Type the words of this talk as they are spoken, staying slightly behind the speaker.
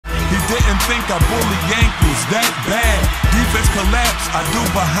didn't think I bully ankles that bad. Defense collapse, I do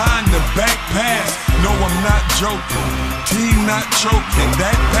behind the back pass. No, I'm not joking. Team not choking.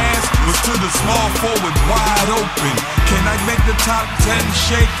 That pass was to the small forward, wide open. Can I make the top 10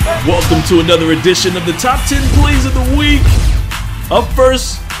 shake? Welcome to another edition of the Top 10 Plays of the Week. Up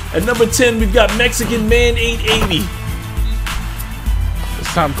first, at number 10, we've got Mexican Man 880. It's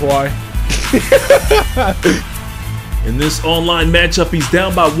time, Kawhi. In this online matchup, he's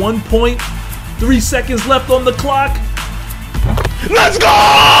down by 1 point. 3 seconds left on the clock. Let's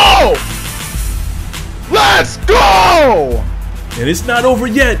go! Let's go! And it's not over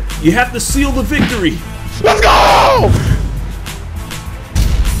yet. You have to seal the victory. Let's go!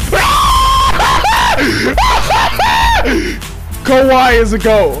 Kawhi is a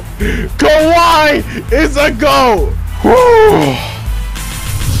go. Kawhi is a go. Woo.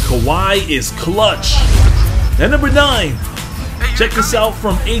 Kawhi is clutch. At number 9, check this out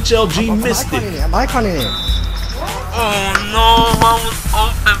from HLG Mystic. I'm iconing it. Oh no, I was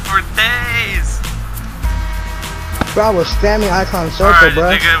open for days. Bro, I was spamming icon circle, Alright,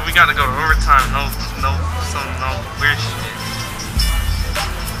 bro. nigga, we gotta go to overtime. No weird shit.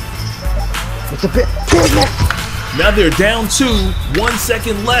 It's a bit. Now they're down 2, 1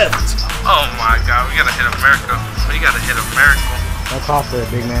 second left. Oh my god, we gotta hit a miracle. We gotta hit a miracle. Don't call for it,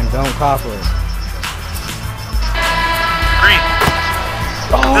 big man. Don't call for it. Green.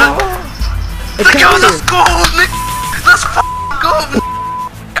 Oh! Nigga, let's go, nigga. Let's f***ing go.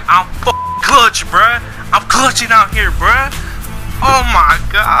 I'm f***ing clutch, bruh. I'm clutching out here, bruh. Oh my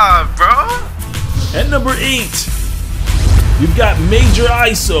god, bro. At number 8, you've got Major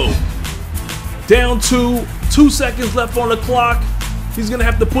ISO. Down 2, 2 seconds left on the clock. He's gonna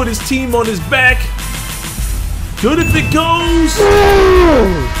have to put his team on his back. Good if it goes.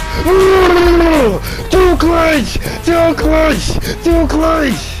 Too clutch! Too clutch! Too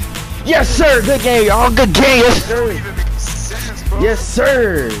clutch! Yes, sir. Good game, y'all. Good game. Yes, sir. Yes,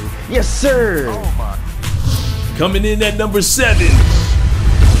 sir. Yes, sir. Coming in at number 7.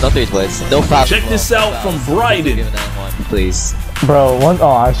 No threes, boys. No fouls. Check this out from Bryden. Give that one, please. Bro, oh,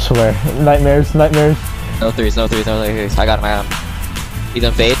 I swear. Nightmares, nightmares. No threes, no threes, no threes. I got him, I got him. He's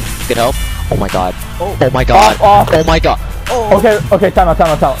on fade. Good help. Oh my god. Oh my god. Oh my god. Okay, time out.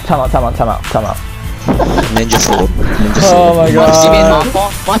 Ninja sword. Oh my god.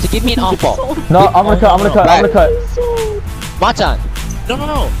 Macha, give me an off ball. No, I'm gonna cut. Macha.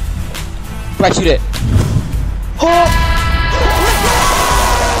 No. Right, shoot it.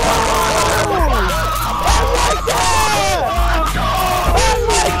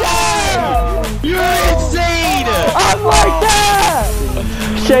 You're insane! I'm like that!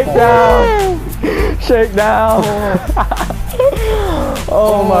 Shake down.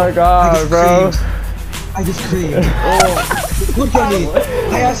 Oh my god, bro. I just creamed. Oh, look at me.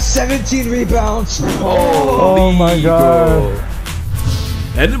 I have 17 rebounds. Oh my god.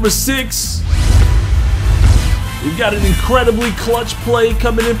 At number 6, we've got an incredibly clutch play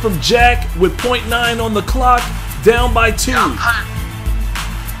coming in from Jack with 0.9 on the clock, down by 2.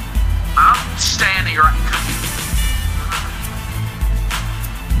 I'm standing right.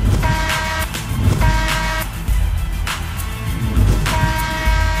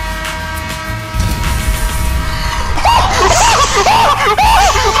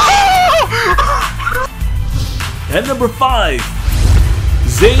 At number 5,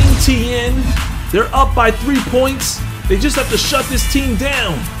 Zane TN. They're up by 3 points. They just have to shut this team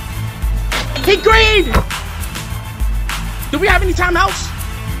down. Hey, Green! Do we have any timeouts?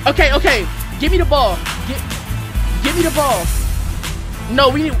 Okay. Give me the ball. Give me the ball. No,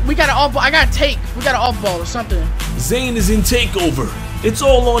 we got an off ball. I got to take. We got an off ball or something. Zane is in takeover. It's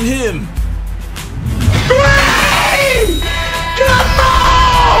all on him. Green!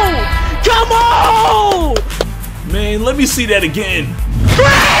 Come on! Man, let me see that again.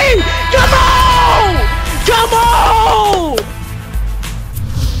 Green! Come on!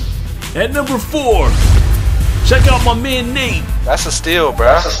 At number 4, check out my man Nate. That's a steal,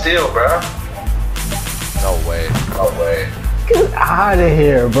 bro. No way. Get out of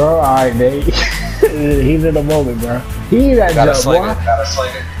here, bro. Alright, Nate. He's in the moment, bro. He's that Gotta jump, sling boy. it. Gotta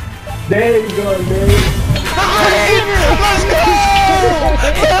sling it. There you go, Nate.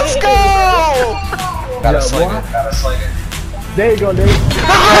 Let's go! Gotta sling it. There you go, Nate.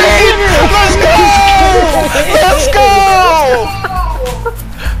 Let's go!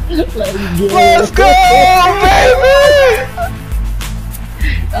 Let's go, baby!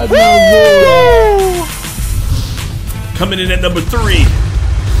 Woo! Coming in at number 3.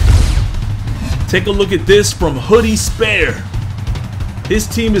 Take a look at this from Hoodie Spare. His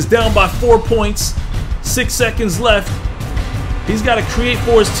team is down by 4 points. 6 seconds left. He's got to create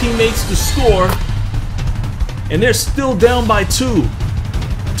for his teammates to score. And they're still down by 2.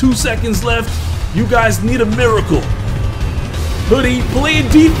 2 seconds left. You guys need a miracle. Hoodie playing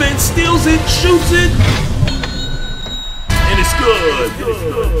defense, steals it, shoots it. And it's good.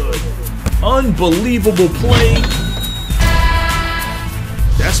 Unbelievable play.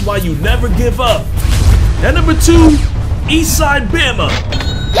 That's why you never give up. And number 2, Eastside Bama.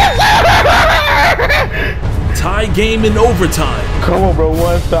 Tie game in overtime. Come on, bro.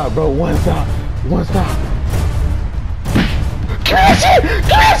 One stop, bro. One stop. One stop. Catch it!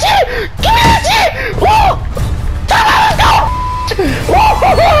 Catch it! Catch it! Woo!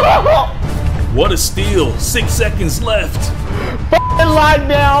 What a steal. 6 seconds left. Fucking lock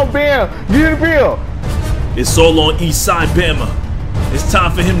down, Bam. Get the bill. It's all on Eastside Bama. It's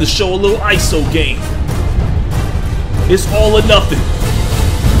time for him to show a little ISO game. It's all or nothing.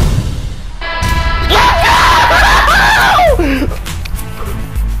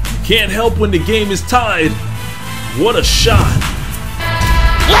 You can't help when the game is tied. What a shot.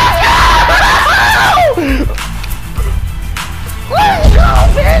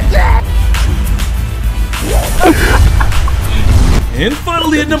 And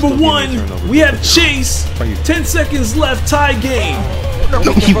finally at number 1, we have Chase. 10 seconds left, tie game.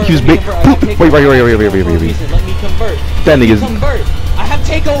 He was big. Wait. Let me convert. That nigga's. Convert. I have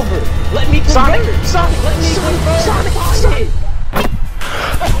takeover. Let me convert. Sonic. Let me convert. Sonic.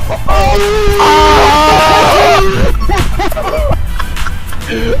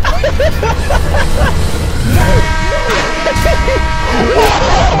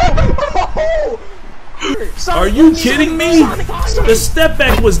 Are you kidding me? The step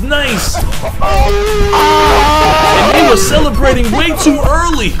back was nice. And they were celebrating way too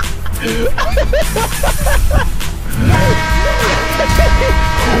early.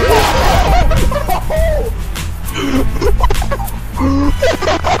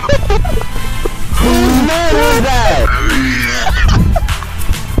 Whose man was that?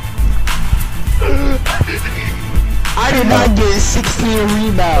 I did not get 16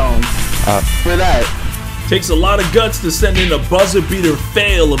 rebounds for that. Takes a lot of guts to send in a buzzer beater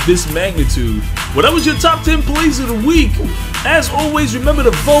fail of this magnitude. Well, that was your top 10 plays of the week. As always, remember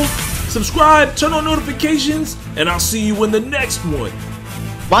to vote, subscribe, turn on notifications, and I'll see you in the next one.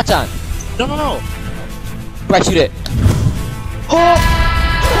 Machan. No. Right, shoot it.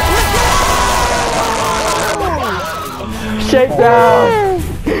 Shakedown.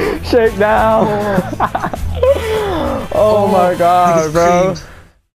 Shakedown. Oh my God, bro.